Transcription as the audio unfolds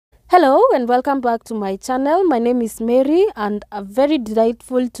Hello and welcome back to my channel. My name is Mary and I'm very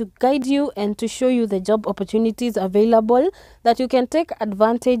delightful to guide you and to show you the job opportunities available that you can take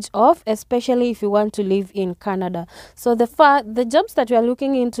advantage of, especially if you want to live in Canada. So the jobs that we are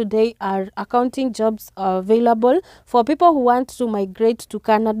looking in today are accounting jobs available for people who want to migrate to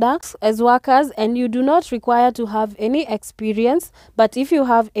Canada as workers, and you do not require to have any experience, but if you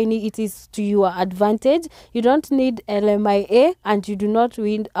have any, it is to your advantage. You don't need LMIA and you do not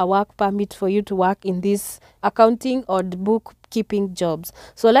need a work permit for you to work in this accounting or bookkeeping jobs.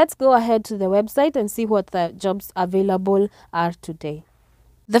 So let's go ahead to the website and see what the jobs available are today.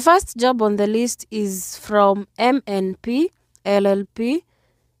 The first job on the list is from MNP LLP.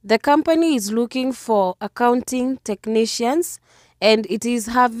 The company is looking for accounting technicians and it is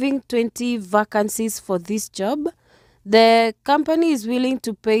having 20 vacancies for this job. The company is willing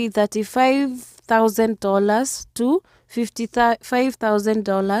to pay $35,000 to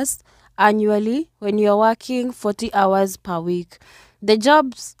 $55,000 annually when you're working 40 hours per week. The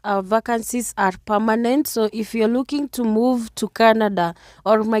jobs vacancies are permanent, so if you're looking to move to Canada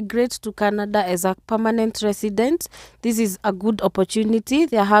or migrate to Canada as a permanent resident, this is a good opportunity.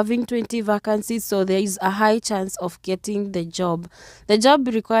 They're having 20 vacancies, so there is a high chance of getting the job. The job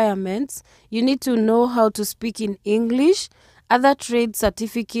requirements: you need to know how to speak in English, other trade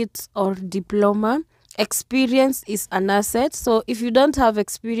certificates or diploma. Experience is an asset, so if you don't have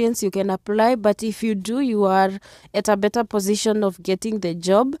experience you can apply, but if you do, you are at a better position of getting the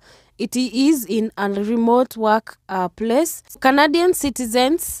job. It is in a remote work place. Canadian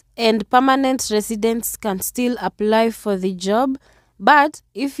citizens and permanent residents can still apply for the job, but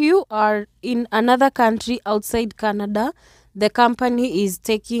if you are in another country outside Canada, the company is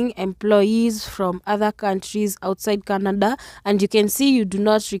taking employees from other countries outside Canada, and you can see you do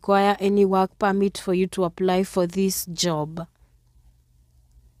not require any work permit for you to apply for this job.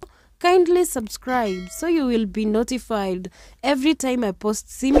 Kindly subscribe so you will be notified every time I post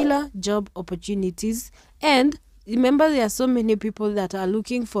similar job opportunities. And remember, there are so many people that are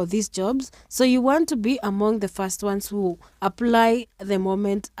looking for these jobs, so you want to be among the first ones who apply the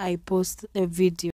moment I post a video.